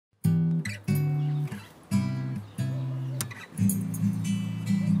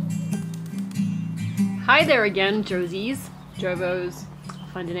Hi there again, Josies, Jovos, I'll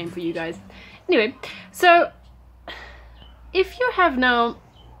find a name for you guys. Anyway, so if you have now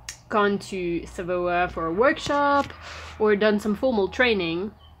gone to Savoa for a workshop or done some formal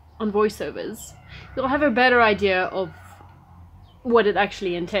training on voiceovers, you'll have a better idea of what it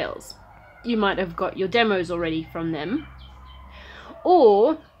actually entails. You might have got your demos already from them,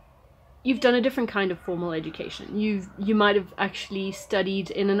 or you've done a different kind of formal education. You might have actually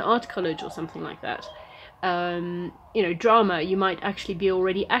studied in an art college or something like that. You know, drama, you might actually be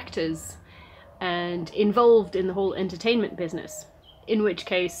already actors and involved in the whole entertainment business. In which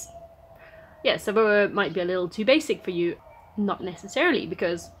case, yeah, Savoa might be a little too basic for you. Not necessarily,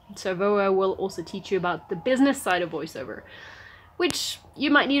 because Savoa will also teach you about the business side of voiceover, which you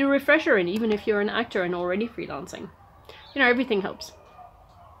might need a refresher in, even if you're an actor and already freelancing. You know, everything helps.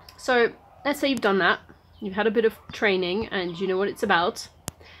 So let's say you've done that, you've had a bit of training and you know what it's about.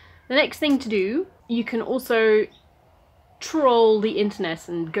 The next thing to do, you can also troll the internet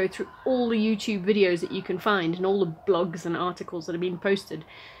and go through all the YouTube videos that you can find and all the blogs and articles that have been posted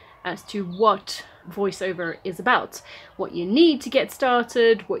as to what voiceover is about, what you need to get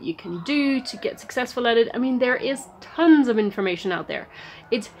started, what you can do to get successful at it. I mean, there is tons of information out there.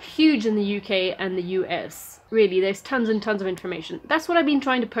 It's huge in the UK and the US. Really, there's tons and tons of information. That's what I've been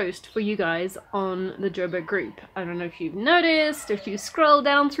trying to post for you guys on the Jobo group. I don't know if you've noticed, if you scroll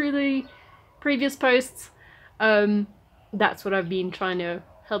down through the previous posts, that's what I've been trying to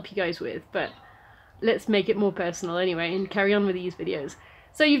help you guys with, but let's make it more personal anyway and carry on with these videos.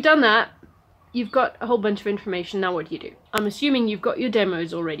 So you've done that, you've got a whole bunch of information, now what do you do? I'm assuming you've got your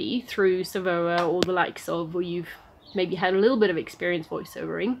demos already through Savoa or the likes of, or you've maybe had a little bit of experience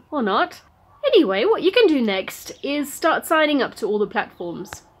voiceovering, or not. Anyway, what you can do next is start signing up to all the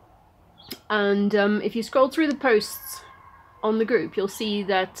platforms. And if you scroll through the posts on the group, you'll see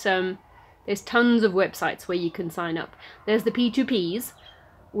that there's tons of websites where you can sign up. There's the P2Ps,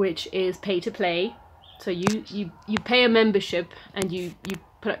 which is pay to play. So you pay a membership and you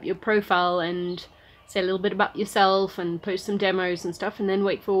put up your profile and say a little bit about yourself and post some demos and stuff, and then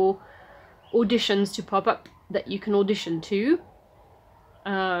wait for auditions to pop up that you can audition to.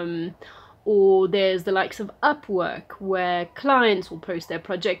 Or there's the likes of Upwork, where clients will post their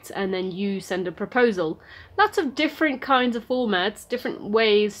projects and then you send a proposal. Lots of different kinds of formats, different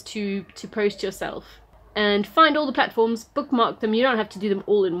ways to post yourself. And find all the platforms, bookmark them. You don't have to do them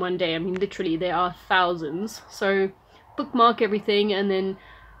all in one day. I mean, literally, there are thousands. So bookmark everything, and then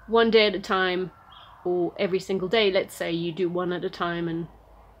one day at a time, or every single day, let's say you do one at a time,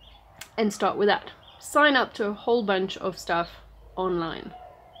 and start with that. Sign up to a whole bunch of stuff online.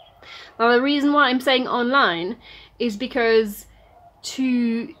 Now, the reason why I'm saying online is because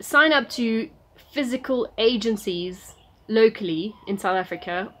to sign up to physical agencies locally in South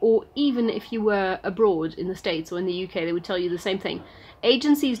Africa, or even if you were abroad in the States or in the UK, they would tell you the same thing.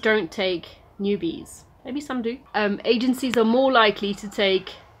 Agencies don't take newbies. Maybe some do. Agencies are more likely to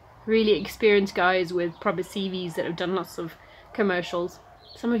take really experienced guys with proper CVs that have done lots of commercials.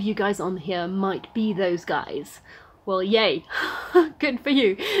 Some of you guys on here might be those guys. Well, yay. Good for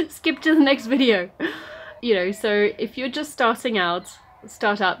you. Skip to the next video. You know, so if you're just starting out,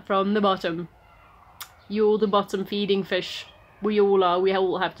 start up from the bottom. You're the bottom feeding fish. We all are. We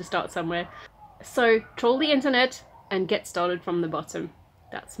all have to start somewhere. So troll the internet and get started from the bottom.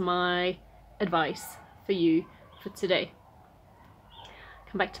 That's my advice for you for today.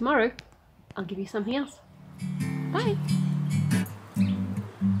 Come back tomorrow. I'll give you something else. Bye.